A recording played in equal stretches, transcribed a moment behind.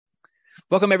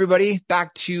Welcome, everybody,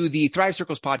 back to the Thrive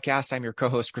Circles podcast. I'm your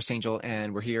co-host, Chris Angel,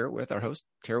 and we're here with our host,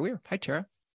 Tara Weir. Hi, Tara.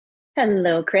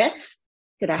 Hello, Chris.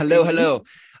 Good Hello, afternoon. hello.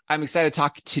 I'm excited to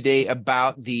talk today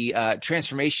about the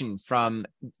transformation from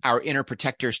our inner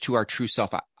protectors to our true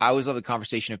self. I always love the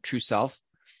conversation of true self.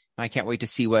 And I can't wait to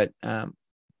see what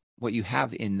you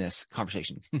have in this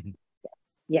conversation.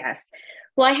 Yes.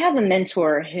 Well, I have a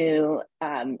mentor who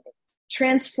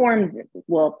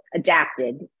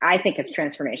adapted. I think it's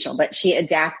transformational, but she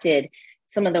adapted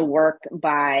some of the work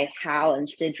by Hal and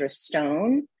Sidra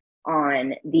Stone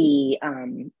on the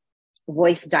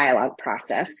voice dialogue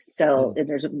process. So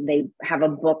they have a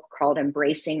book called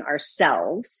Embracing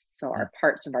Ourselves, so our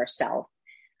parts of ourself.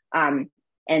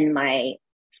 And my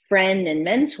friend and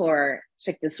mentor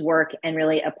took this work and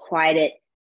really applied it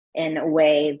in a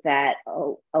way that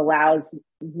allows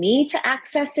me to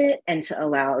access it and to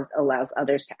allows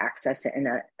others to access it in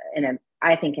a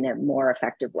more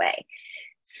effective way.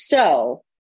 So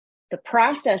the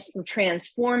process of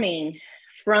transforming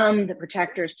from the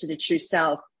protectors to the true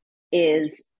self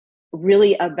is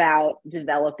really about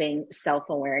developing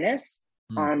self-awareness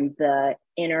on the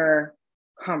inner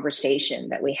conversation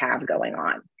that we have going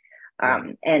on.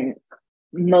 And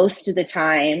most of the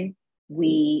time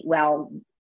we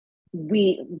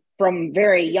from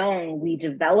very young, we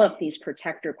develop these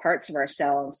protector parts of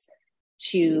ourselves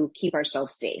to keep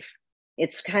ourselves safe.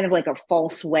 It's kind of like a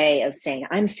false way of saying,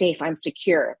 I'm safe, I'm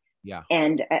secure. Yeah.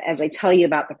 And as I tell you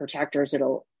about the protectors,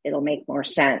 it'll make more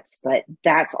sense. But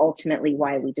that's ultimately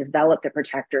why we develop the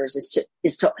protectors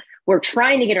is to we're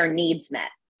trying to get our needs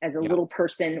met. As a little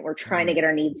person, we're trying to get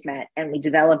our needs met, and we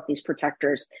develop these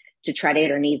protectors to try to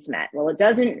get our needs met. Well, it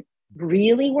doesn't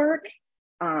really work.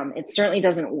 It certainly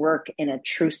doesn't work in a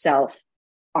true self,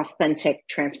 authentic,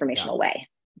 transformational way.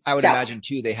 I would imagine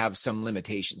too, they have some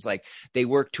limitations. Like they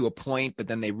work to a point, but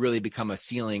then they really become a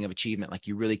ceiling of achievement. Like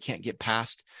you really can't get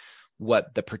past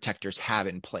what the protectors have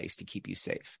in place to keep you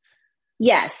safe.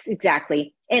 Yes,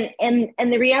 exactly. And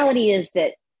the reality is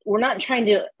that we're not trying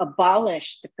to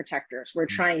abolish the protectors. We're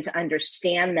trying to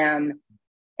understand them,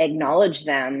 acknowledge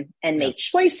them, and make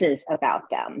choices about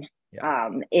them.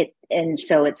 So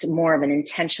it's more of an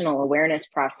intentional awareness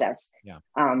process.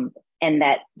 And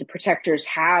that the protectors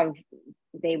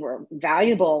they were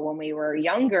valuable when we were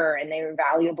younger, and they were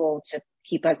valuable to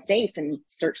keep us safe in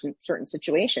certain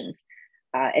situations.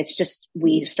 It's just,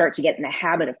 we start to get in the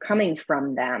habit of coming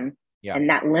from them, and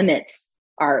that limits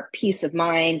our peace of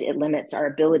mind. It limits our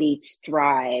ability to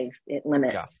thrive. It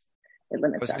limits I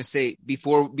was going to say,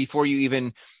 before you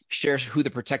even share who the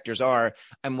protectors are,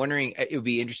 I'm wondering, it would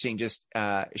be interesting just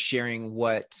sharing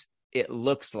what it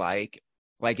looks like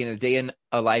in a day in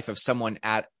a life of someone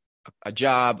at a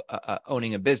job,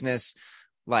 owning a business.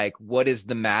 Like, what is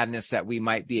the madness that we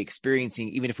might be experiencing,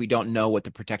 even if we don't know what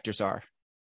the protectors are?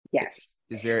 Yes.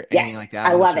 Is there anything like that?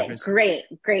 I love it. Great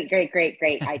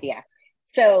idea.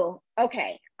 So,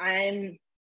 okay, I'm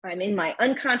in my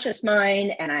unconscious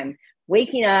mind, and I'm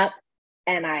waking up,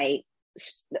 and I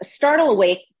startle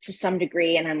awake to some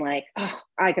degree, and I'm like, oh,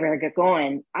 I better get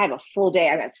going. I have a full day.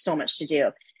 I got so much to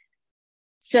do.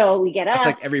 So we get up. That's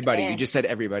like everybody. You just said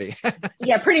everybody.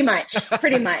 Yeah, pretty much.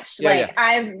 I'm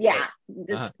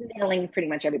nailing pretty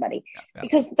much everybody,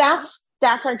 because that's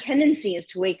our tendency, is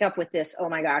to wake up with this, oh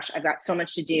my gosh, I've got so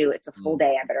much to do. It's a full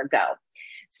day. I better go.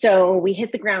 So we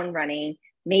hit the ground running.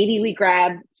 Maybe we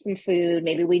grab some food.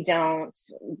 Maybe we don't.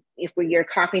 If you're a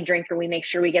coffee drinker, we make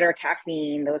sure we get our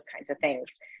caffeine, those kinds of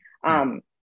things.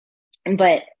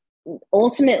 But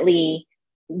ultimately,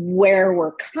 where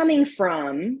we're coming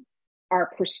from,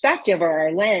 our perspective or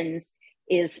our lens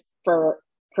is for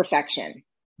perfection,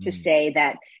 to say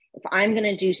that if I'm going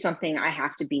to do something, I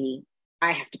have to be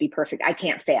perfect. I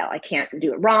can't fail. I can't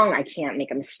do it wrong. I can't make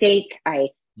a mistake.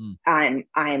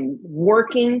 I'm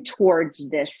working towards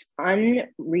this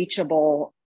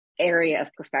unreachable area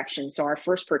of perfection. So our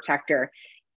first protector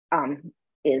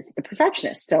is the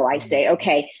perfectionist. So I say,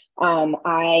 okay,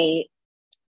 I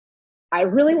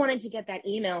really wanted to get that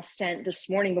email sent this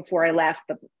morning before I left,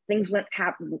 but things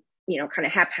kind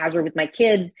of haphazard with my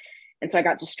kids. And so I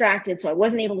got distracted. So I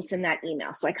wasn't able to send that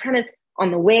email. So I kind of, on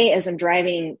the way, as I'm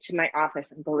driving to my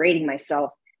office, I'm berating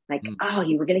myself, like, oh,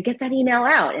 you were going to get that email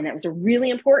out. And that was a really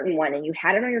important one. And you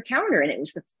had it on your calendar. And it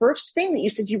was the first thing that you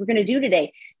said you were going to do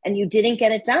today. And you didn't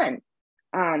get it done.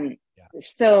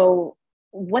 So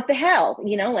what the hell,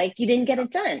 you didn't get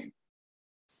it done.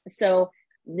 So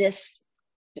this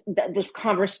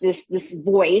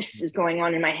voice is going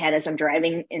on in my head as I'm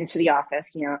driving into the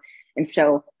office, and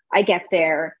so I get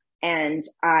there and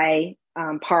I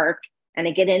park and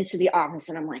I get into the office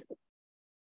and I'm like,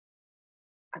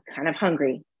 I'm kind of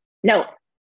hungry. No,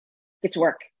 get to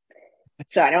work.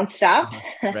 So I don't stop.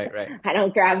 Right. I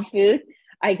don't grab food.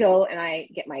 I go and I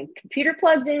get my computer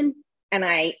plugged in and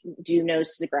I do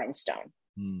nose to the grindstone.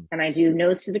 And I do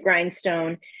nose to the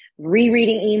grindstone,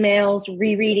 rereading emails,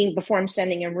 rereading before I'm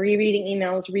sending them, rereading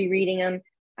emails, rereading them.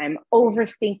 I'm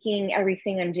overthinking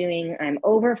everything I'm doing. I'm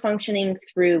over functioning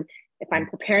through, if I'm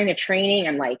preparing a training,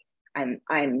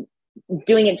 I'm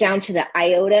doing it down to the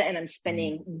iota, and I'm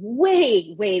spending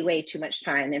way too much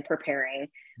time in preparing.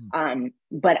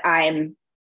 But I'm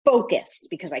focused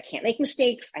because I can't make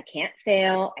mistakes. I can't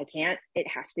fail. It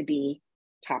has to be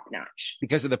top notch.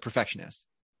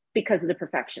 Because of the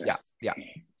perfectionist. Yeah.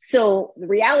 So the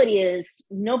reality is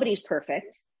nobody's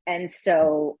perfect. And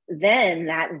so then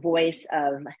that voice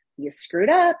of, you screwed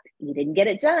up, you didn't get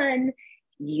it done,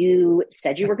 you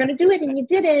said you were going to do it and you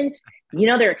didn't,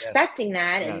 they're expecting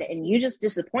that, and you just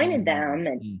disappointed them.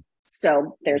 And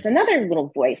so there's another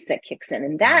little voice that kicks in,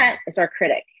 and that is our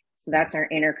critic. So that's our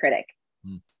inner critic.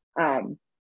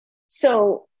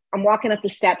 So I'm walking up the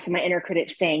steps and my inner critic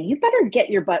saying, you better get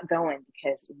your butt going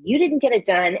because you didn't get it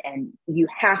done and you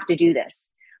have to do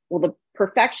this. Well, the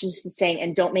perfectionist is saying,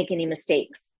 and don't make any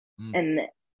mistakes. And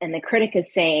the critic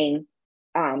is saying,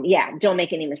 don't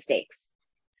make any mistakes.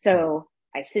 So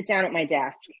I sit down at my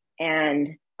desk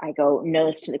and I go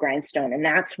nose to the grindstone. And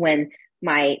that's when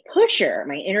my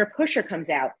inner pusher comes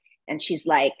out, and she's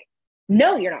like,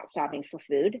 no, you're not stopping for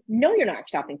food. No, you're not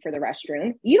stopping for the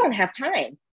restroom. You don't have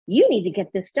time. You need to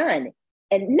get this done.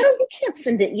 And no, you can't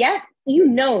send it yet.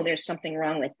 There's something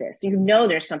wrong with this.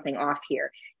 There's something off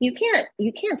here. You can't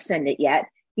send it yet.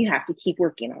 You have to keep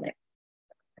working on it.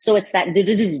 So it's that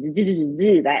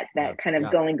that kind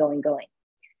of going.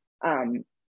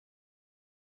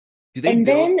 Do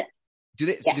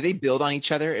they build on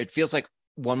each other? It feels like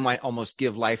one might almost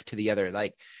give life to the other.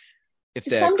 Like if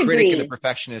the critic and the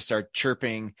perfectionist are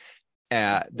chirping,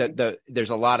 there's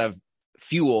a lot of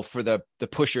fuel for the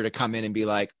pusher to come in and be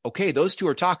like, okay, those two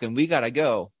are talking, we gotta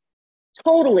go.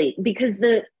 Totally, because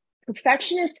the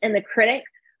perfectionist and the critic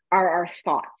are our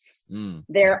thoughts.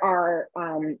 There are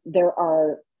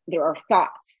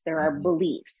thoughts, there are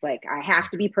beliefs, like I have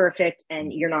to be perfect,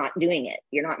 and you're not doing it,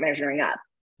 you're not measuring up.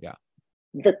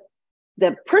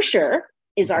 The pusher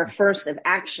is our first of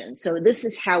action. So this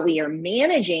is how we are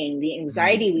managing the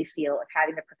anxiety we feel of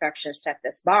having the perfectionist set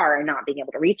this bar and not being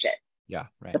able to reach it.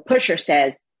 The pusher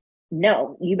says,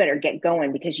 no, you better get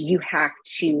going because you have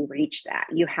to reach that.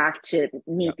 You have to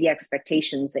meet the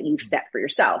expectations that you've set for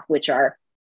yourself, which are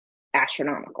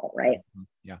astronomical, right?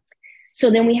 So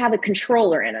then we have a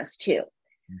controller in us too.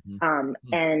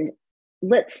 And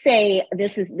let's say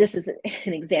this is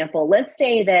an example. Let's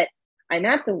say that I'm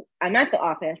at the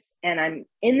office and I'm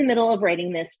in the middle of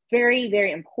writing this very,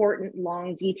 very important,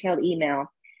 long, detailed email.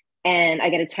 And I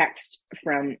get a text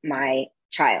from my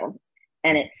child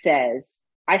and it says,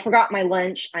 I forgot my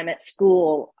lunch. I'm at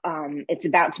school. It's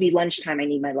about to be lunchtime. I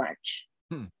need my lunch.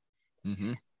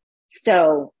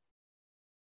 So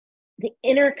the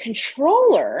inner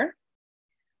controller,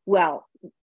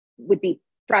 would be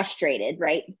frustrated,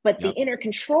 right? But the inner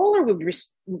controller would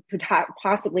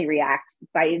possibly react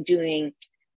by doing,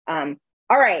 all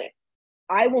right,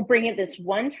 I will bring it this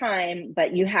one time,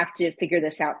 but you have to figure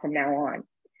this out from now on.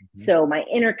 So my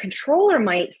inner controller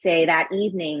might say that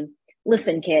evening,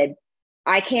 listen, kid,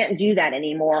 I can't do that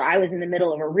anymore. I was in the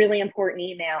middle of a really important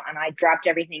email and I dropped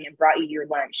everything and brought you your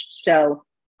lunch. So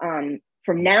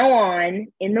from now on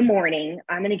in the morning,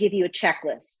 I'm going to give you a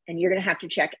checklist and you're going to have to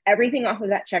check everything off of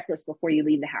that checklist before you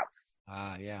leave the house.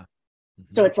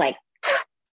 So it's like,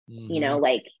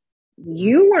 like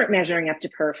you weren't measuring up to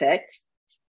perfect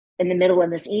in the middle of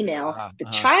this email. The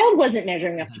child wasn't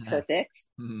measuring up to perfect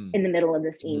in the middle of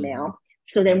this email.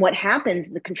 So then what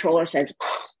happens? The controller says,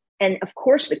 and of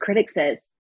course the critic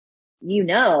says,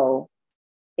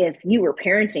 if you were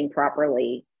parenting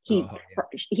properly, he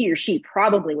or she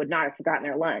probably would not have forgotten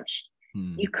their lunch.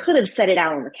 You could have set it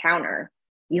out on the counter.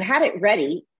 You had it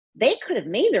ready. They could have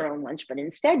made their own lunch, but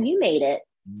instead you made it.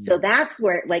 So that's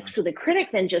where, so the critic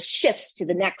then just shifts to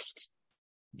the next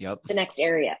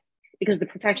area, because the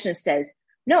perfectionist says,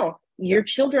 no, your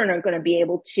children are going to be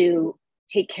able to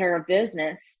take care of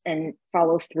business and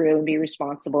follow through and be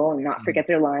responsible and not forget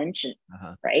their lunch. And,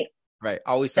 Right.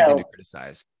 Always something to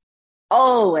criticize.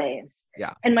 Always.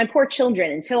 And my poor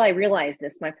children, until I realized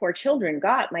this, my poor children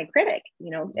got my critic,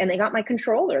 and they got my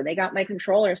controller. They got my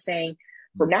controller saying,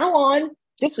 from now on,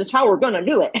 this is how we're going to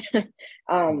do it.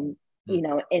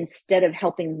 Instead of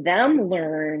helping them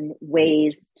learn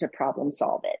ways to problem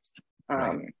solve it.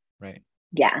 Right.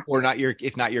 Yeah. Or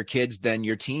if not your kids, then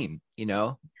your team,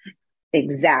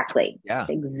 Exactly. Yeah.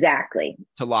 Exactly.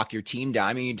 To lock your team down.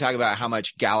 I mean, you talk about how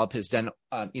much Gallup has done,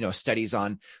 studies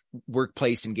on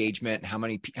workplace engagement, how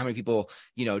many people,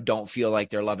 don't feel like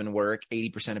they're loving work.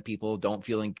 80% of people don't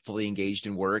feel fully engaged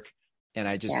in work. And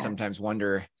I just sometimes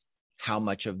wonder how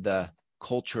much of the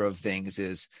culture of things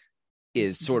is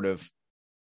sort of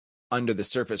under the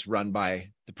surface run by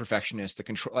the perfectionist, the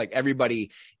control, like everybody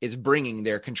is bringing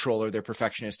their controller, their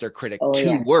perfectionist, their critic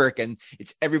to work. And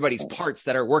it's everybody's parts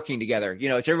that are working together.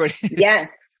 It's everybody.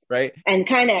 Yes. Right. And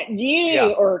kind of,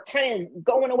 or kind of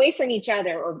going away from each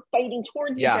other or fighting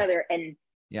towards each other. And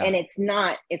it's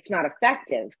not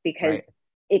effective because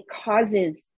it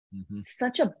causes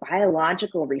such a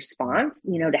biological response,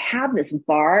 to have this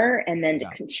bar and then to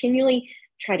continually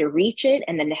try to reach it,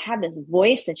 and then to have this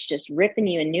voice that's just ripping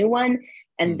you a new one,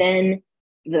 and then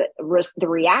the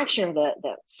reaction or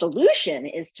the solution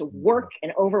is to work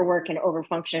and overwork and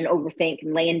overfunction and overthink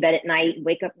and lay in bed at night,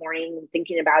 wake up morning and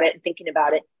thinking about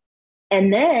it,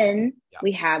 and then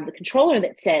we have the controller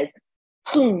that says,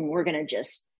 we're going to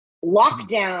just lock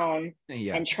down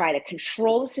and try to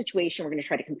control the situation. We're going to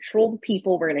try to control the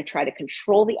people. We're going to try to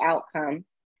control the outcome,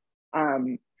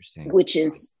 which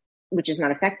is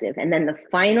not effective. And then the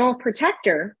final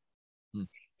protector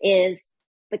is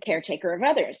the caretaker of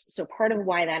others. So part of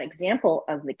why that example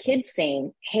of the kid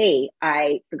saying, hey,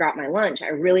 I forgot my lunch. I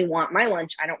really want my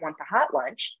lunch. I don't want the hot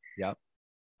lunch. Yep.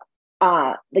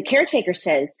 The caretaker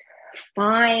says,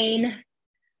 fine,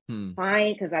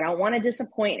 because I don't want to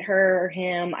disappoint her or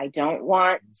him. I don't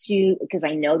want to, because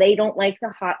I know they don't like the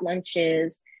hot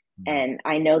lunches. And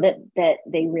I know that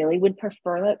they really would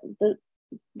prefer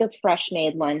the fresh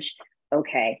made lunch.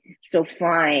 Okay, so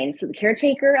fine. So the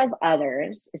caretaker of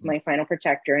others is my final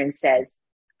protector and says,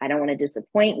 I don't want to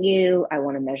disappoint you. I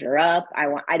want to measure up.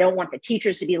 I don't want the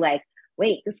teachers to be like,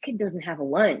 wait, this kid doesn't have a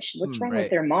lunch. What's wrong with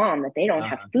their mom that they don't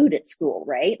have food at school,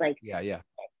 right? Like,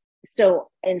 so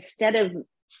instead of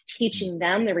teaching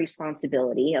them the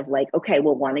responsibility of like, okay,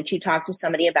 well, why don't you talk to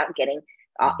somebody about getting,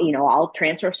 I'll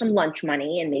transfer some lunch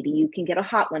money and maybe you can get a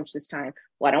hot lunch this time.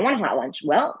 Well, I don't want a hot lunch.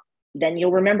 Well, then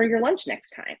you'll remember your lunch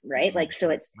next time, right? Like, so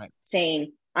it's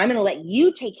saying, I'm going to let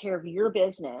you take care of your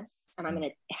business and I'm going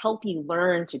to help you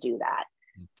learn to do that.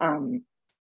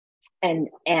 And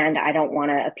I don't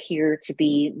want to appear to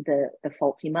be the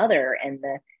faulty mother and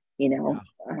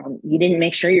you didn't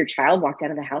make sure your child walked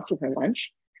out of the house with her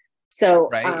lunch. So,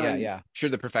 Sure.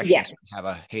 The perfectionist would have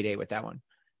a heyday with that one.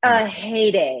 A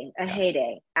heyday.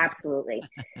 Absolutely.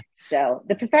 So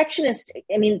the perfectionist,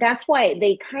 I mean, that's why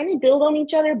they kind of build on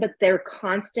each other, but they're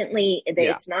constantly,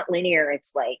 it's not linear.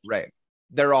 It's like,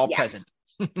 they're all present.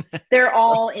 They're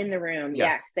all in the room.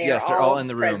 Yes. They're all in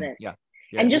the room. Present. Yeah.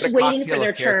 And just waiting for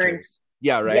their turn.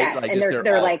 Yeah. Right. Yes. Like, and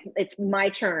they're like, it's my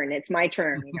turn. It's my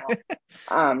turn.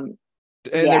 And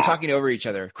they're talking over each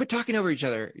other. Quit talking over each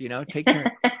other. Take turns.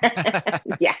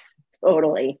 Yeah.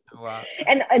 Totally. Wow.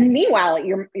 And meanwhile,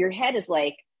 your head is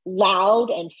like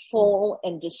loud and full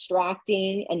and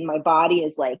distracting, and my body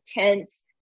is like tense,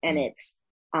 and it's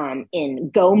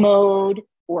in go mode,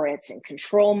 or it's in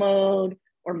control mode,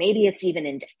 or maybe it's even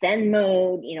in defend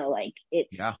mode. Like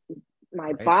it's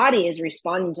my body is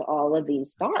responding to all of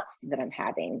these thoughts that I'm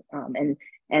having,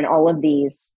 and all of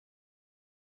these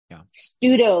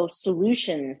pseudo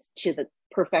solutions to the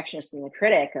perfectionist and the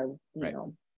critic of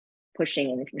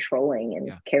pushing and controlling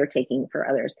and caretaking for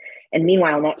others, and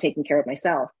meanwhile not taking care of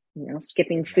myself,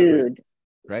 skipping food.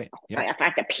 Right. Yeah. If I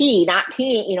have to pee, not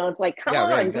pee, it's like, come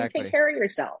on, exactly. Go take care of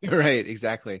yourself. Right.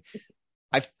 Exactly.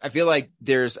 I feel like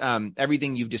there's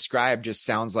everything you've described just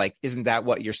sounds like, isn't that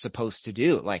what you're supposed to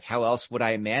do? Like, how else would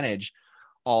I manage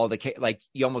all like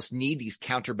you almost need these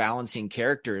counterbalancing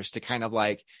characters to kind of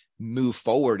like move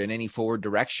forward in any forward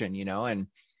direction, and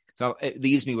so it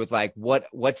leaves me with like,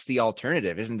 what's the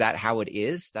alternative? Isn't that how it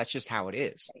is? That's just how it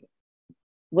is.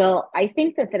 Well, I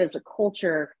think that as a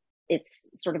culture, it's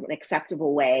sort of an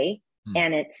acceptable way.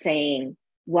 And it's saying,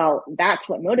 well, that's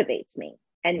what motivates me.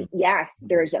 And yes,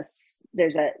 there's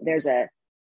a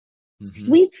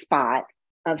sweet spot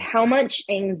of how much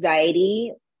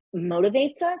anxiety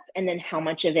motivates us and then how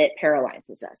much of it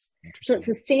paralyzes us. So it's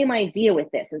the same idea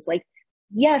with this. It's like,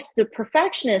 yes, the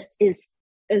perfectionist is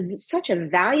such a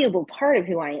valuable part of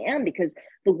who I am, because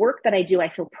the work that I do, I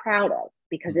feel proud of,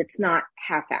 because it's not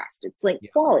half-assed. It's like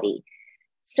quality.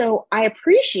 So I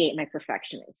appreciate my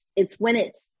perfectionist. It's when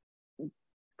it's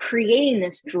creating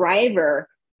this driver,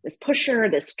 this pusher,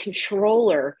 this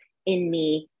controller in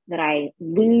me that I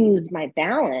lose my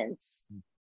balance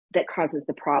that causes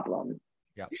the problem.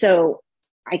 Yeah. So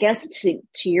I guess to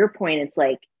your point, it's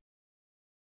like,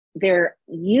 they're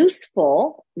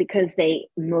useful because they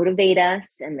motivate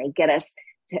us and they get us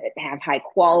to have high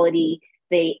quality.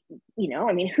 They,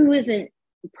 I mean, who isn't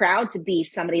proud to be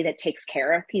somebody that takes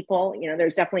care of people?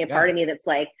 There's definitely a part of me that's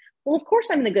like, well, of course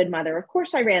I'm the good mother. Of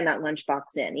course I ran that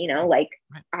lunchbox in, like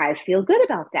I feel good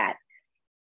about that.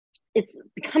 It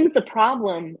becomes the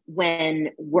problem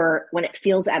when it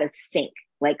feels out of sync.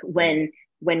 Like when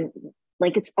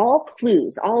like it's all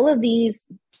clues, all of these,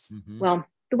 well,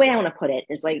 the way I want to put it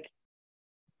is like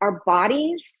our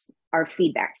bodies are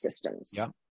feedback systems. Yeah.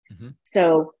 Mm-hmm.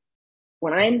 So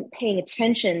when I'm paying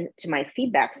attention to my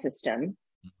feedback system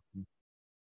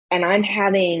and I'm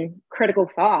having critical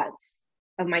thoughts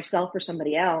of myself or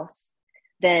somebody else,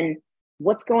 then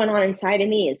what's going on inside of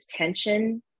me is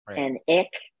tension and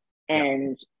ick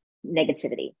and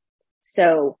negativity.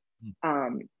 So,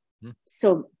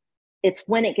 so it's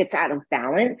when it gets out of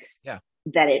balance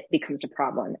that it becomes a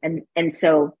problem. And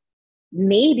so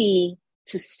maybe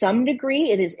to some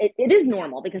degree it is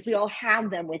normal because we all have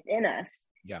them within us.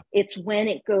 Yeah. It's when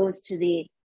it goes to the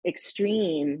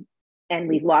extreme and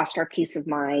we've lost our peace of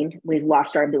mind. We've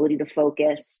lost our ability to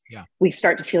focus. Yeah. We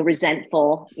start to feel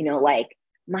resentful, like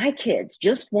my kids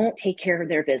just won't take care of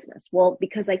their business. Well,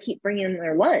 because I keep bringing them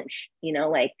their lunch,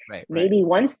 maybe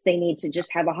once they need to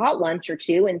just have a hot lunch or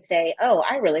two and say, oh,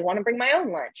 I really want to bring my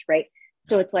own lunch. Right.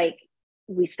 So it's like,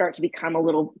 we start to become a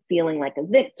little feeling like a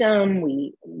victim.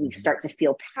 We start to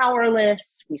feel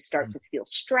powerless. We start to feel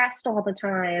stressed all the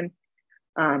time.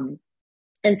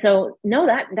 And so no,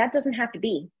 that doesn't have to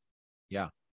be. Yeah.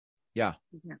 Yeah.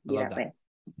 I love that. Way.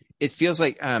 It feels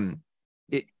like, to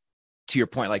your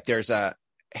point, like there's a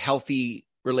healthy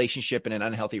relationship and an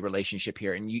unhealthy relationship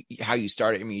here. And how you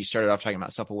started, you started off talking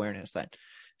about self-awareness, that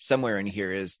somewhere in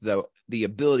here is the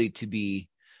ability to be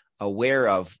aware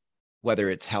of whether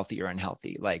it's healthy or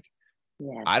unhealthy. Like,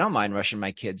 I don't mind rushing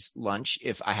my kids' lunch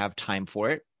if I have time for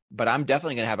it, but I'm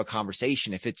definitely going to have a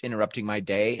conversation if it's interrupting my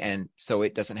day. And so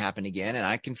it doesn't happen again. And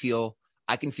I can feel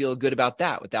good about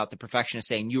that without the perfectionist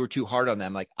saying you were too hard on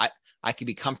them. Like I can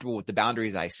be comfortable with the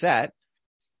boundaries I set.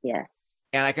 Yes.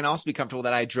 And I can also be comfortable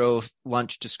that I drove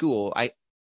lunch to school. I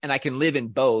can live in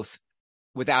both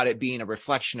without it being a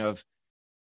reflection of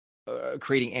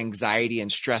creating anxiety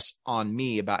and stress on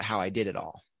me about how I did it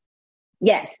all.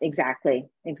 Yes, exactly.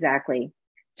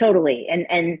 Totally.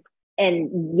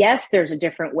 And yes, there's a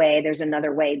different way. There's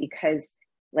another way because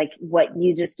like what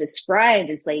you just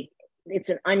described is like, it's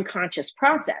an unconscious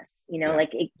process,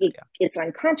 it's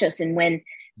unconscious. And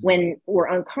when we're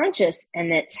unconscious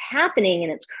and it's happening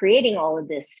and it's creating all of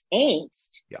this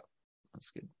angst. Yeah, that's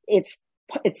good. It's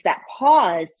that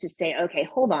pause to say, okay,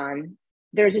 hold on.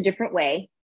 There's a different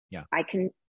way. Yeah. I can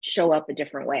show up a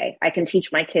different way. I can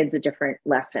teach my kids a different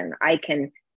lesson. I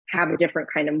can have a different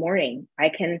kind of morning. I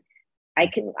can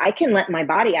let my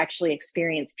body actually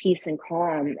experience peace and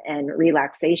calm and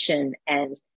relaxation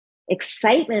and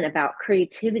excitement about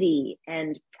creativity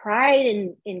and pride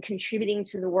in contributing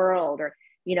to the world, or,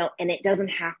 and it doesn't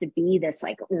have to be this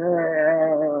like,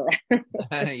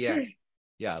 yeah.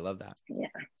 Yeah. I love that. Yeah.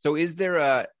 So is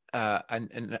there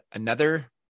another,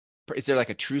 is there like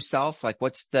a true self? Like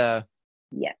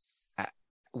yes.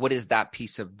 What is that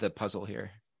piece of the puzzle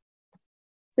here?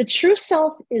 The true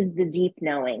self is the deep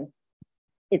knowing.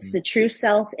 It's the true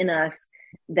self in us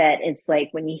that it's like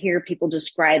when you hear people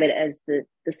describe it as the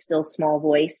still small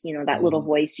voice, that little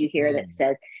voice you hear that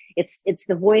says it's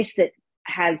the voice that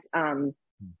has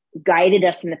guided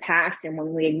us in the past. And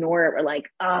when we ignore it, we're like,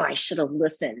 oh, I should have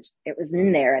listened. It was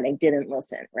in there and I didn't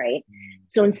listen. Right.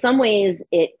 So in some ways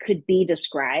it could be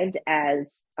described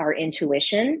as our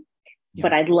intuition,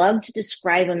 but I'd love to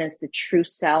describe them as the true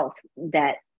self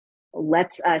that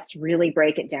lets us really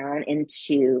break it down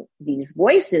into these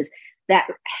voices that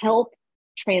help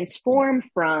transform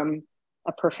from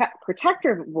a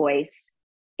protector voice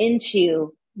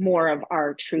into more of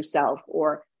our true self,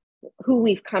 or who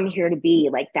we've come here to be,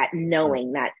 like that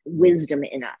knowing, that wisdom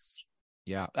in us.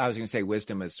 Yeah. I was going to say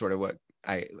wisdom is sort of what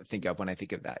I think of when I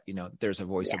think of that, there's a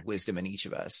voice of wisdom in each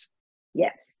of us.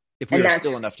 Yes. If we are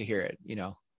still enough to hear it,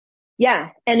 Yeah.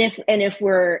 And if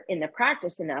we're in the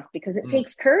practice enough, because it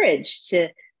takes courage to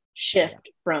shift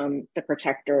from the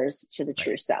protectors to the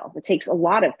true self. It takes a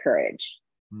lot of courage.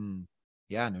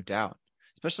 Yeah, no doubt.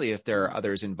 Especially if there are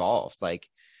others involved, like,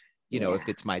 if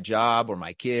it's my job or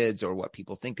my kids or what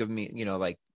people think of me,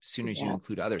 like as soon as you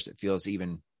include others, it feels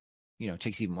even,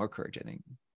 takes even more courage, I think.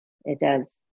 It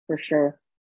does, for sure.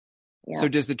 Yeah. So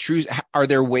are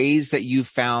there ways that you've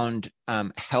found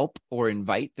help or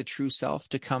invite the true self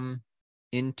to come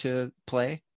into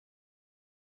play?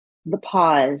 The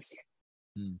pause,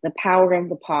 the power of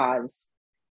the pause.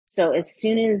 So as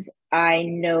soon as I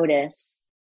notice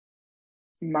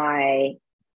my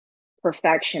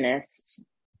perfectionist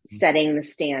setting the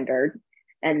standard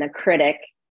and the critic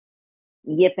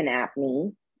yipping at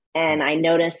me. And I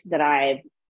noticed that I've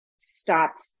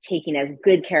stopped taking as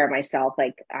good care of myself.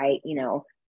 Like I've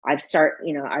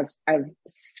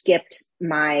skipped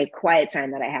my quiet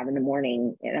time that I have in the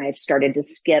morning, and I've started to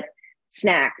skip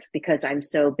snacks because I'm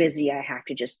so busy. I have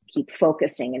to just keep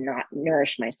focusing and not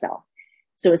nourish myself.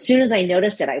 So as soon as I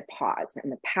notice it, I pause,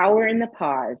 and the power in the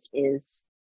pause is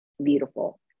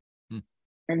beautiful.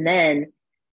 And then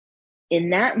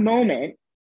in that moment,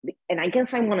 and I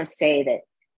guess I want to say that,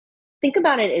 think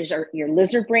about it as your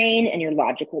lizard brain and your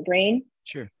logical brain.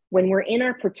 Sure. When we're in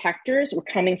our protectors, we're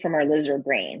coming from our lizard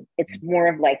brain. It's more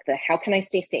of like how can I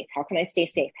stay safe? How can I stay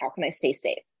safe? How can I stay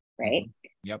safe? Right?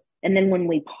 Yep. And then when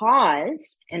we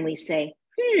pause and we say,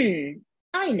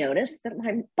 I noticed that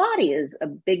my body is a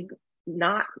big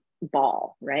knot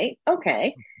ball, right?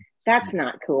 Okay, that's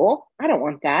not cool. I don't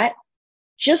want that.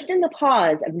 Just in the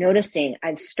pause of noticing,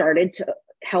 I've started to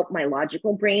help my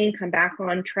logical brain come back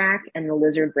on track and the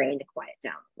lizard brain to quiet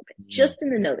down a little bit, just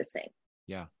in the noticing.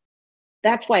 Yeah.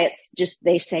 That's why it's just,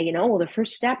 they say, well, the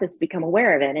first step is to become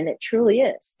aware of it. And it truly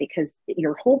is, because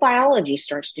your whole biology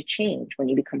starts to change when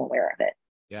you become aware of it.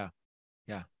 Yeah.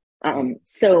 Yeah.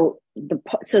 So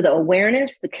the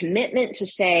awareness, the commitment to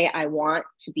say, I want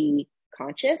to be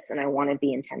conscious and I want to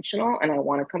be intentional and I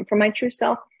want to come from my true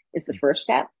self is the first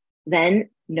step. Then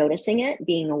noticing it,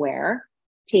 being aware,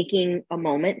 taking a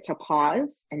moment to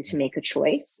pause and to make a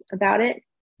choice about it,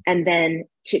 and then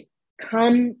to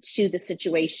come to the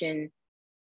situation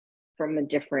from a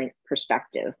different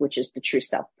perspective, which is the true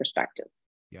self perspective.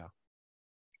 Yeah.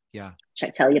 Yeah. Should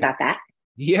I tell you about that?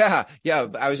 Yeah. Yeah.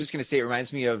 I was just going to say, it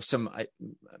reminds me of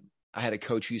I had a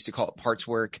coach who used to call it parts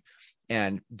work,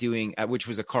 and doing, which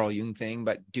was a Carl Jung thing,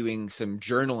 but doing some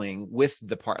journaling with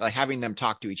the part, like having them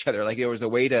talk to each other. Like there was a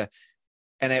way to,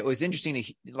 and it was interesting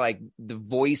to, like, the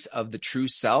voice of the true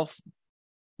self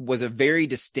was a very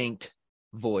distinct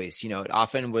voice. It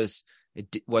often was,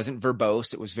 it wasn't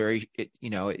verbose. It was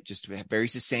it just very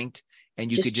succinct,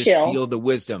 and you could just feel the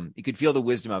wisdom. You could feel the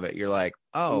wisdom of it. You're like,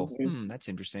 oh, that's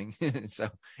interesting. So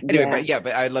anyway,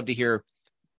 but I'd love to hear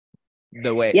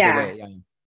the way.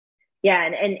 Yeah.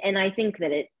 And I think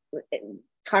that it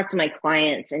talk to my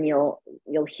clients and you'll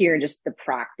hear just the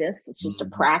practice. It's just a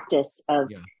practice of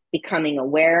becoming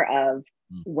aware of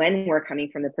when we're coming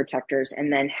from the protectors,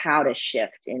 and then how to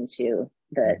shift into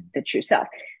the true self.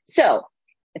 So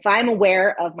if I'm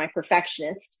aware of my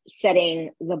perfectionist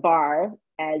setting the bar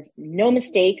as no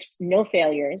mistakes, no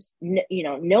failures,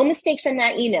 no mistakes in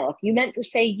that email. If you meant to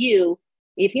say you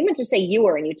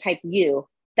or and you type you,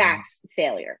 that's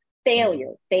failure. The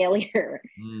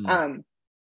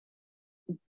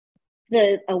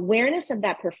awareness of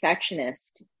that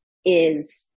perfectionist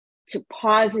is to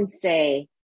pause and say,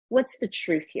 what's the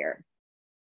truth here?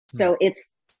 So it's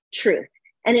truth,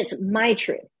 and it's my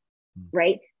truth,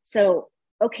 right? So,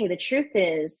 okay, the truth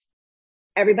is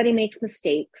everybody makes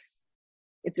mistakes.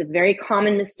 It's a very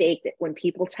common mistake that when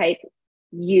people type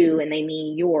you and they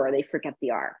mean your, they forget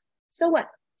the R. So what?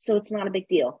 So it's not a big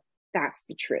deal. That's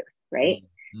the truth, right?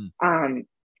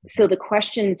 So the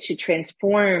question to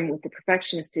transform with the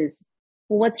perfectionist is,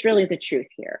 well, what's really the truth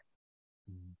here?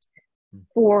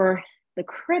 For the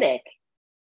critic,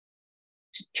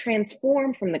 to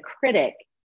transform from the critic,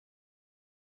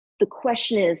 the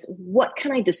question is, what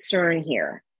can I discern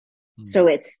here? So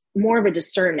it's more of a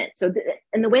discernment. So,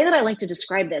 and the way that I like to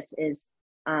describe this is,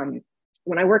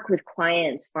 when I work with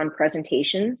clients on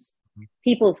presentations,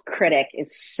 people's critic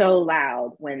is so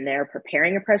loud when they're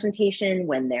preparing a presentation,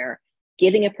 when they're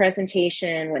giving a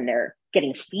presentation, when they're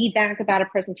getting feedback about a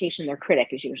presentation, their critic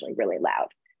is usually really loud.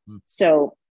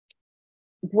 So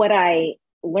what I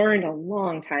learned a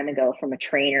long time ago from a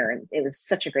trainer, and it was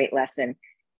such a great lesson,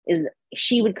 is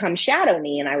she would come shadow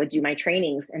me and I would do my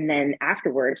trainings. And then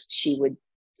afterwards she would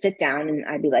sit down and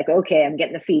I'd be like, okay, I'm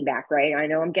getting the feedback, right? I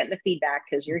know I'm getting the feedback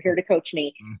because you're here to coach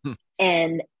me.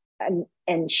 And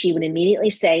she would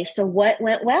immediately say, so what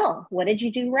went well? What did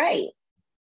you do right?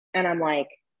 And I'm like,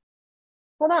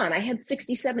 hold on, I had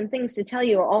 67 things to tell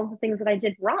you, all the things that I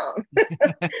did wrong.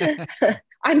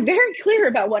 I'm very clear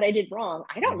about what I did wrong.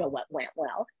 I don't know what went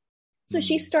well. So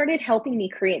she started helping me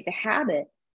create the habit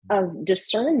of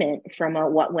discernment from a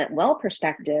what went well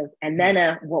perspective, and then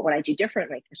a what would I do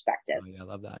differently perspective. Oh, yeah, I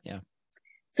love that. Yeah.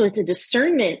 So it's a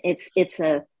discernment. It's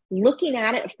a looking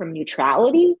at it from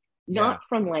neutrality, not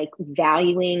from like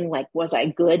valuing, like, was I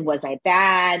good? Was I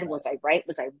bad? Was I right?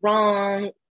 Was I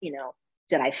wrong?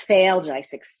 Did I fail? Did I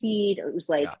succeed? It was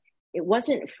like, it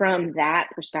wasn't from that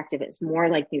perspective. It's more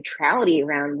like neutrality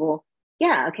around, well,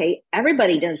 yeah, okay,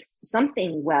 everybody does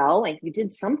something well. Like you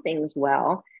did some things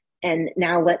well. And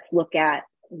now let's look at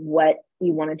what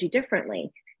you want to do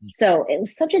differently. Mm. So it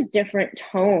was such a different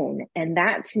tone. And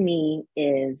that to me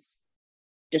is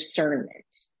discernment.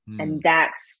 And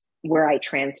that's where I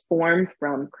transform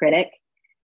from critic.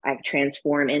 I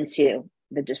transform into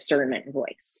the discernment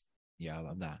voice. Yeah, I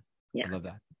love that. Yeah. I love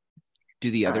that.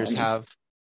 Do the others have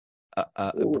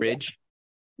a bridge?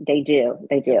 They do.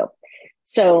 They do.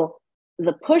 So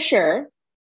the pusher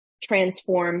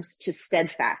transforms to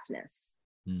steadfastness.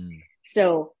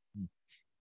 So,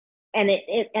 and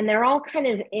and they're all kind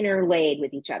of interlaid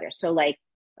with each other. So like,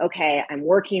 okay, I'm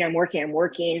working.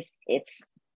 It's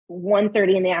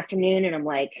 1:30 in the afternoon and I'm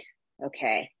like,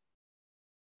 okay,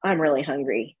 I'm really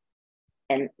hungry.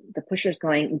 And the pusher's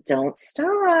going, don't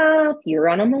stop. You're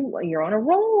on a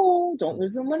roll. Don't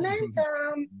lose the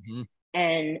momentum.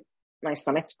 And my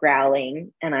stomach's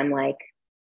growling. And I'm like,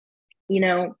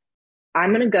 I'm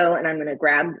going to go and I'm going to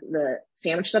grab the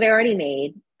sandwich that I already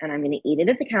made and I'm going to eat it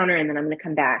at the counter. And then I'm going to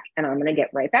come back and I'm going to get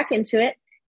right back into it.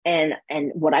 And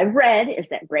what I've read is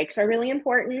that breaks are really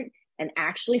important. And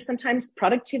actually sometimes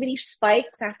productivity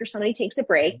spikes after somebody takes a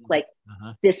break. Like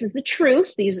this is the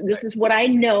truth. This is what I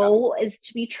know is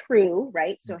to be true.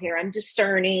 Right. So here I'm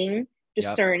discerning.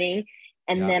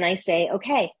 And then I say,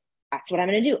 okay, that's what I'm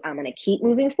going to do. I'm going to keep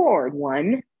moving forward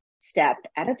one step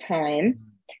at a time.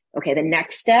 Okay. The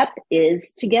next step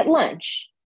is to get lunch.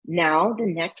 Now the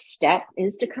next step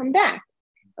is to come back.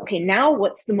 Okay. Now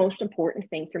what's the most important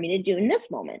thing for me to do in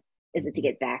this moment? Is it to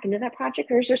get back into that project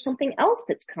or is there something else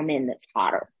that's come in that's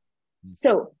hotter?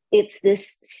 So it's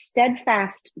this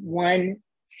steadfast one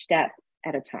step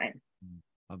at a time.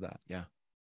 Love that. Yeah.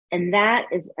 And that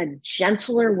is a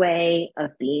gentler way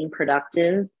of being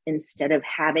productive instead of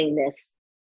having this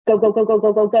go, go, go, go,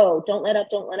 go, go, go. Don't let up.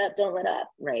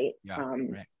 Right. Yeah,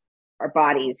 right. Our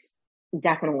bodies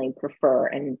definitely prefer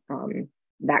and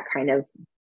that kind of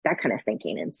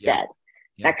thinking instead,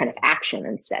 that kind of action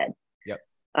instead. Yep.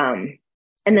 And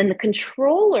then the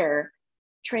controller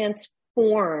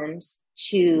transforms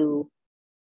to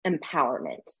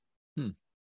empowerment.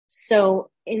 So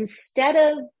instead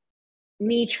of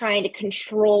me trying to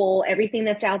control everything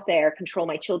that's out there, control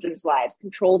my children's lives,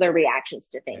 control their reactions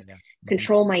to things,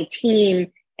 control my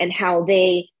team and how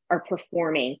they are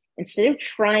performing, instead of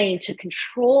trying to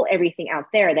control everything out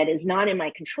there that is not in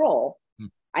my control,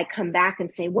 I come back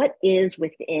and say, what is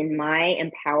within my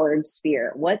empowered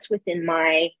sphere? What's within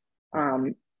my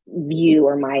view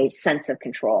or my sense of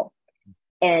control?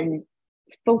 And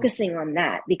focusing on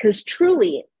that, because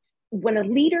truly, when a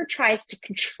leader tries to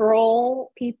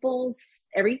control people's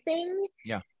everything,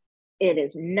 it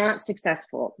is not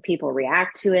successful. People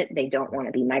react to it. They don't want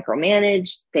to be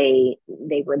micromanaged. They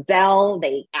rebel.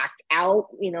 They act out.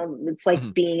 It's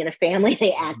like being in a family.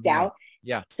 They act out.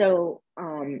 Yeah. So,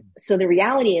 so the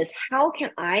reality is, how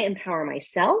can I empower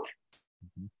myself,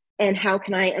 and how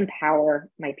can I empower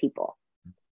my people?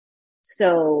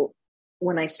 So,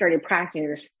 when I started practicing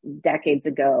this decades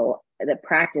ago, the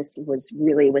practice was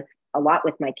really with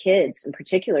my kids in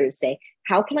particular, to say,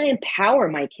 how can I empower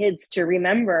my kids to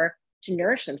remember to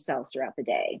nourish themselves throughout the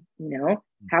day?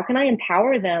 How can I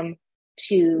empower them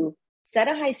to set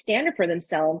a high standard for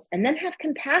themselves and then have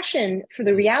compassion for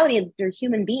the reality that they're a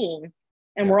human being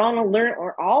and we're all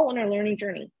on a learning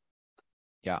journey.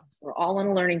 Yeah. We're all on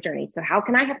a learning journey. So how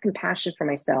can I have compassion for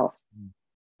myself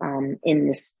in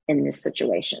this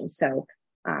situation? So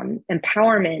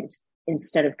empowerment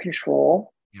instead of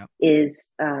control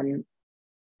is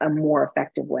a more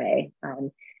effective way.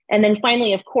 And then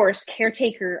finally, of course,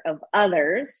 caretaker of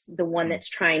others, the one that's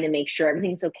trying to make sure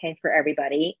everything's okay for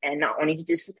everybody and not wanting to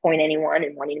disappoint anyone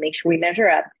and wanting to make sure we measure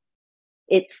up.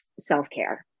 It's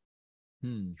self-care.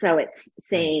 So it's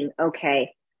saying,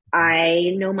 okay,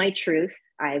 I know my truth.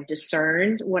 I've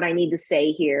discerned what I need to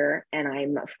say here, and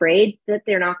I'm afraid that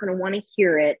they're not going to want to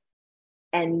hear it.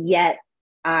 And yet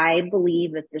I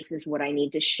believe that this is what I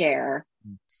need to share.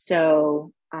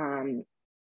 So I'm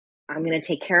going to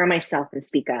take care of myself and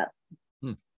speak up.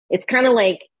 It's kind of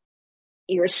like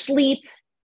you're asleep,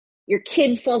 your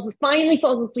kid finally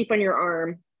falls asleep on your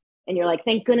arm, and you're like,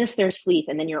 thank goodness they're asleep.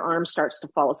 And then your arm starts to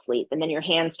fall asleep, and then your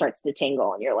hand starts to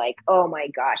tingle, and you're like, oh my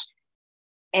gosh.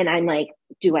 And I'm like,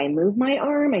 do I move my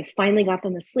arm? I finally got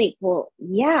them asleep. Well,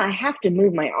 yeah, I have to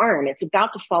move my arm. It's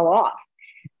about to fall off.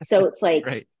 So it's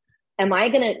like, am I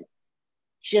going to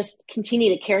just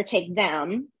continue to caretake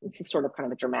them? This is sort of kind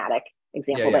of a dramatic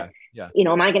example, but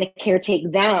am I going to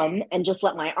caretake them and just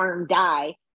let my arm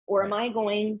die? Or am I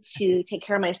going to take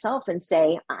care of myself and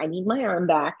say, I need my arm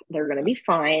back. They're going to be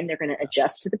fine. They're going to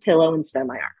adjust to the pillow instead of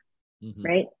my arm.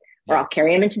 Right. Or I'll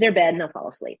carry them into their bed and they'll fall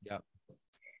asleep.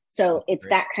 So That's it's great.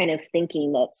 that kind of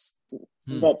thinking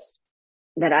Hmm. that's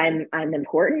that I'm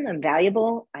important, I'm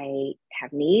valuable, I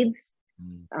have needs.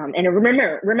 Hmm. And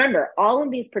remember, all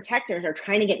of these protectors are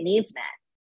trying to get needs met.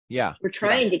 Yeah. We're Yeah.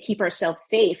 trying to keep ourselves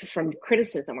safe from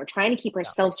criticism. We're trying to keep Yeah.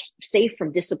 ourselves safe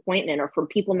from disappointment or from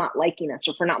people not liking us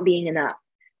or for not being enough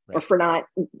or Right. for not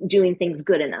doing things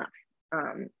good enough.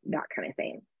 That kind of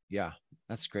thing. Yeah.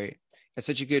 That's great. That's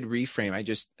such a good reframe. I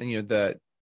just,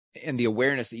 the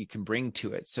awareness that you can bring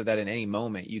to it so that in any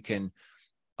moment you can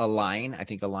align. I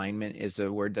think alignment is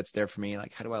a word that's there for me.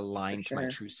 Like, how do I For align to my sure.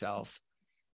 true self?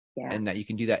 Yeah. And that you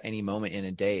can do that any moment in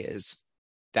a day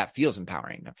that feels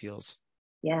empowering. That feels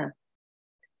Yeah.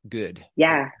 good.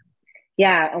 Yeah.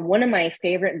 Yeah. One of my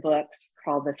favorite books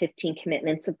called The 15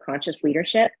 Commitments of Conscious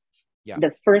Leadership. Yeah.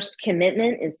 The first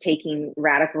commitment is taking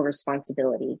radical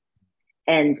responsibility.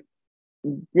 And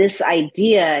this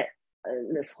idea,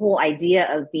 this whole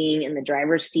idea of being in the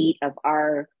driver's seat of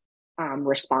our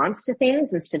response to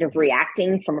things instead of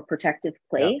reacting from a protective Yeah.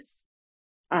 place.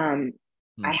 Um,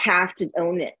 I Hmm. have to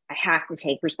own it. I have to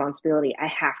take responsibility. I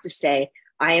have to say,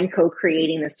 I am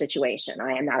co-creating this situation.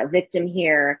 I am not a victim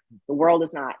here. The world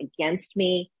is not against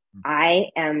me. I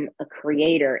am a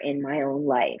creator in my own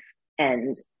life.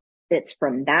 And it's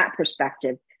from that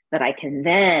perspective that I can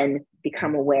then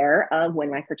become aware of when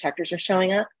my protectors are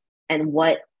showing up and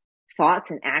what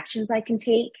thoughts and actions I can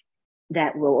take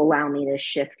that will allow me to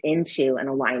shift into and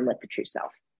align with the true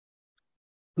self.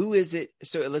 Who is it?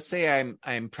 So let's say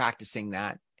I'm practicing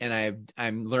that and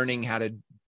I'm learning how to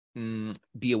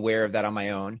be aware of that on my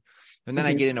own. And then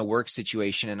I Mm-hmm. get in a work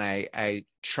situation and I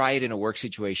try it in a work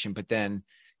situation, but then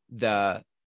the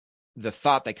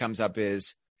thought that comes up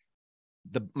is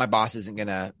my boss isn't going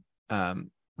to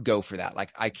go for that.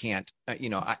 Like I can't,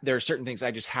 there are certain things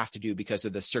I just have to do because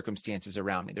of the circumstances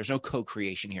around me. There's no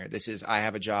co-creation here. This is, I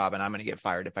have a job and I'm going to get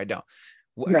fired if I don't.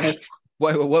 What, Right.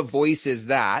 what voice is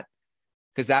that?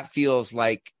 Because that feels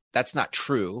like that's not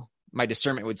true. My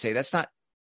discernment would say it's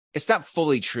not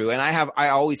fully true. And I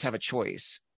always have a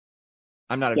choice.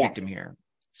 I'm not a victim Yes, here.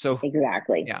 So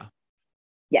exactly. yeah,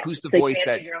 Yeah. who's the So you voice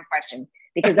that, answered your own question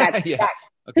because that's yeah. that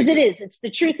Okay, because good. it's the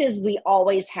truth is we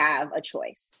always have a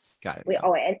choice. Got it. We Got it.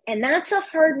 always, and that's a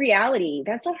hard reality.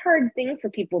 That's a hard thing for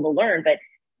people to learn. But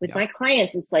with Yeah. my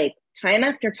clients, it's like time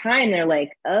after time, they're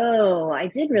like, oh, I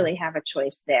did really have a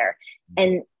choice there.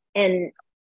 And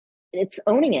it's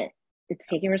owning it. It's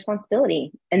taking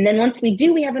responsibility. And then once we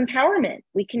do, we have empowerment.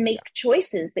 We can make Yeah.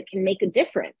 choices that can make a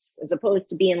difference as opposed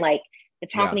to being like,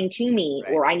 it's Yeah. happening to me,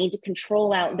 Right. or I need to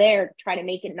control out there to try to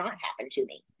make it not happen to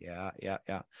me. Yeah. Yeah.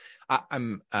 Yeah.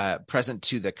 I'm present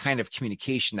to the kind of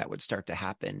communication that would start to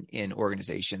happen in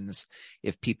organizations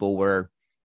if people were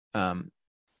um,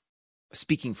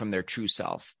 speaking from their true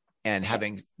self and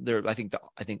having Yes. I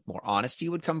think more honesty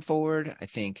would come forward. I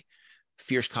think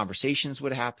fierce conversations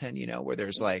would happen, where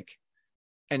there's like,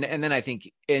 and then I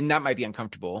think, and that might be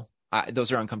uncomfortable.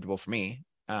 Those are uncomfortable for me,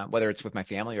 whether it's with my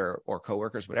family or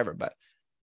coworkers, whatever. But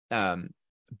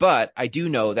I do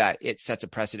know that it sets a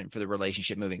precedent for the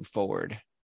relationship moving forward.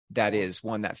 That Yeah. is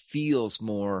one that feels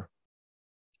more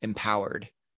empowered,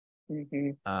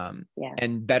 Mm-hmm. Yeah,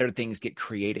 and better things get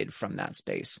created from that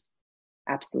space.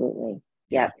 absolutely.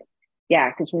 Yeah. Yeah. Yeah.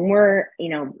 Because when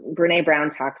Brene Brown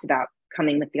talks about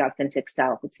coming with the authentic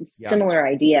self, it's a Yeah. similar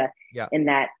idea Yeah. in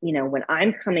that, when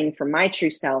I'm coming from my true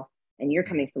self and you're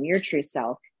coming from your true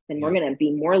self, then we're Yeah. going to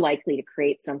be more likely to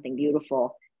create something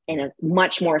beautiful in Yeah. a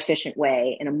much more efficient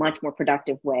way, in a much more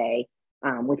productive way,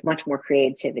 with much more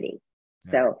creativity.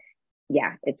 Yeah. So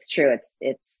yeah, it's true.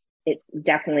 It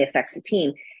definitely affects the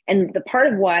team. And the part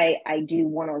of why I do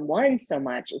one-on-one so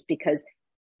much is because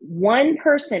one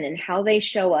person and how they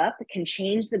show up can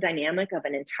change the dynamic of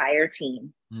an entire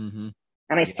team. Mm-hmm.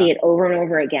 And I Yeah. see it over and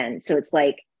over again. So it's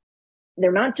like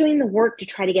they're not doing the work to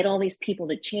try to get all these people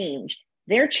to change.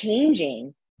 They're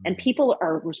changing and Mm-hmm. people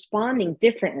are responding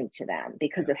differently to them Yeah.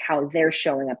 because of how they're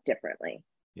showing up differently.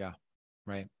 Yeah.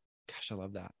 Right. Gosh, I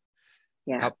love that.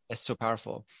 Yeah. How it's so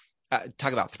powerful.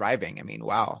 Talk about thriving. I mean,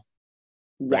 wow.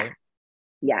 Yeah. Right.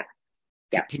 Yeah.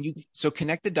 Yeah. Can you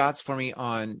connect the dots for me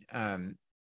on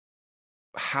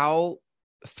how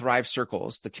Thrive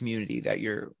Circles, the community that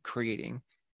you're creating,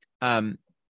 um,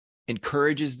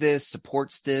 encourages this,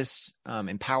 supports this,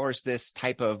 empowers this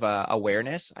type of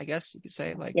awareness, I guess you could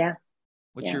say. Like, Yeah.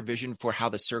 what's Yeah. your vision for how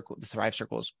the Thrive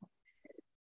Circles?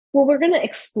 Well, we're going to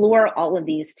explore all of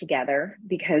these together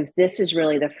because this is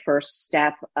really the first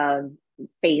step of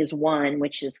phase one,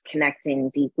 which is connecting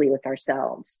deeply with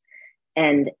ourselves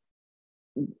and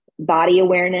body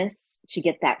awareness to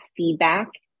get that feedback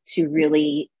to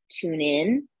really tune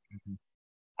in. Mhm.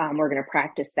 we're going to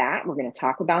practice that. We're going to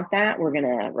talk about that. We're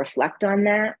going to reflect on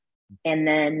that. And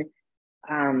then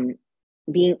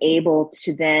being able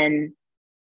to then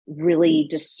really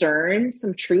discern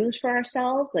some truths for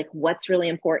ourselves, like what's really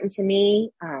important to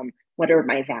me, what are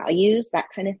my values, that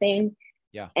kind of thing.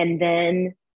 Yeah. And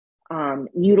then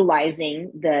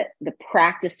utilizing the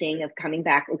practicing of coming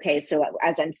back. Okay, so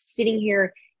as I'm sitting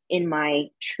here in my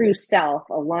true self,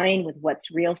 aligned with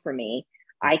what's real for me,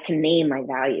 I can name my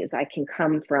values. I can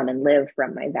come from and live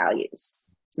from my values.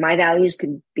 My values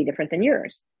could be different than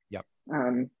yours. Yep.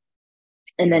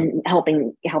 And then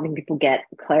helping people get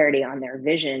clarity on their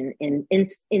vision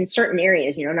in certain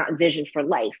areas, not vision for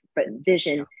life, but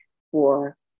vision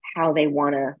for how they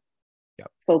want to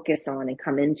focus on and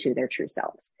come into their true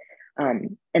selves.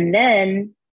 And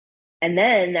then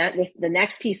the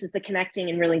next piece is the connecting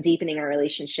and really deepening our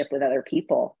relationship with other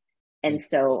people. And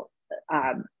so,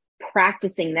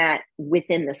 practicing that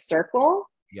within the circle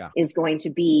is going to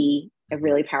be a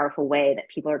really powerful way that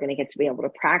people are going to get to be able to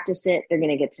practice it. They're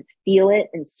going to get to feel it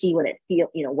and see what it feels,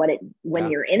 when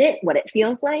you're in it, what it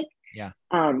feels like. Yeah.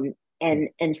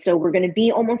 And so we're going to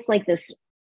be almost like this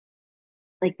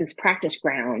practice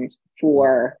ground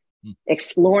for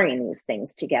exploring these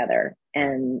things together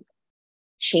and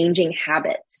changing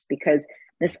habits, because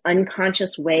this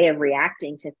unconscious way of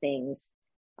reacting to things,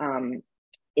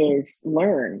 is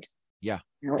learned. Yeah.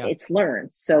 It's learned.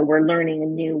 So we're learning a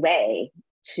new way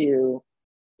to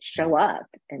show up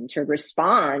and to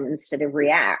respond instead of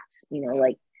react,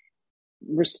 like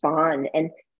respond.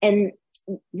 And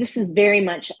this is very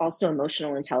much also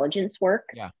emotional intelligence work.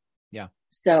 Yeah. Yeah.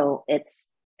 So it's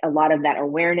a lot of that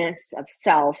awareness of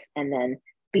self, and then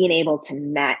being able to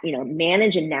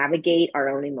manage and navigate our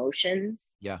own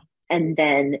emotions. Yeah. And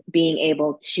then being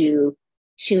able to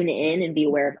tune in and be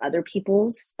aware of other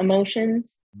people's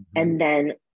emotions, and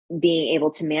then being able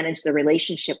to manage the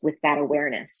relationship with that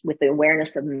awareness, with the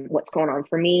awareness of what's going on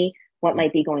for me, what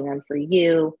might be going on for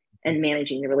you, and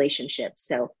managing the relationship.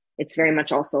 So it's very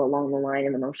much also along the line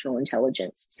of emotional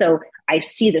intelligence. So I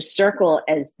see the circle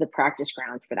as the practice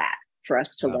ground for that, for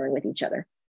us to learn with each other.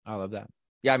 I love that.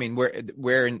 Yeah. I mean,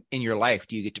 where in your life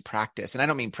do you get to practice? And I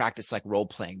don't mean practice like role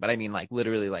playing, but I mean like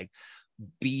literally like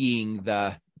being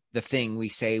the thing we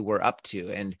say we're up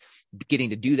to, and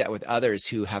getting to do that with others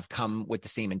who have come with the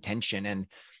same intention. And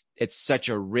it's such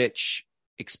a rich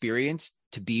experience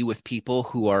to be with people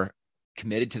who are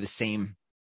committed to the same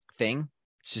thing.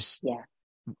 It's just,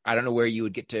 I don't know where you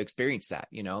would get to experience that,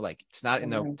 like it's not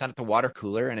it's not at the water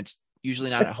cooler, and it's usually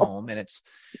not at home. And it's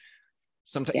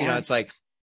sometimes, it's like,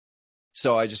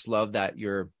 so I just love that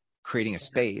you're creating a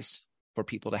space for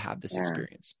people to have this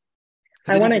experience.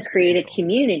 I want to create a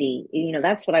community.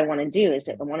 That's what I want to do, is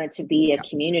I want it to be a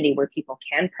community where people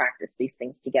can practice these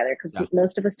things together, because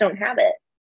most of us don't have it.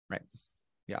 Right.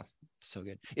 Yeah. So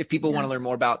good. If people want to learn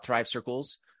more about Thrive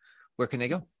Circles, where can they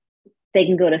go? They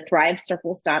can go to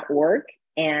thrivecircles.org,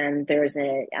 and there's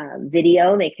a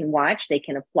video they can watch. They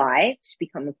can apply to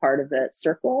become a part of the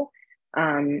circle,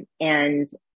 and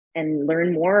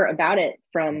learn more about it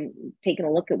from taking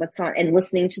a look at what's on and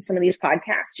listening to some of these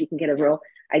podcasts. You can get a real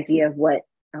idea of what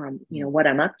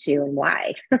I'm up to and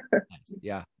why.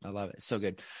 Yeah, I love it. So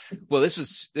good. Well, this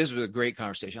was a great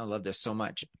conversation. I love this so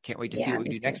much. Can't wait to see what we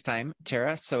do next time,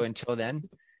 Tara. So until then,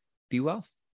 be well.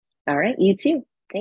 All right. You too.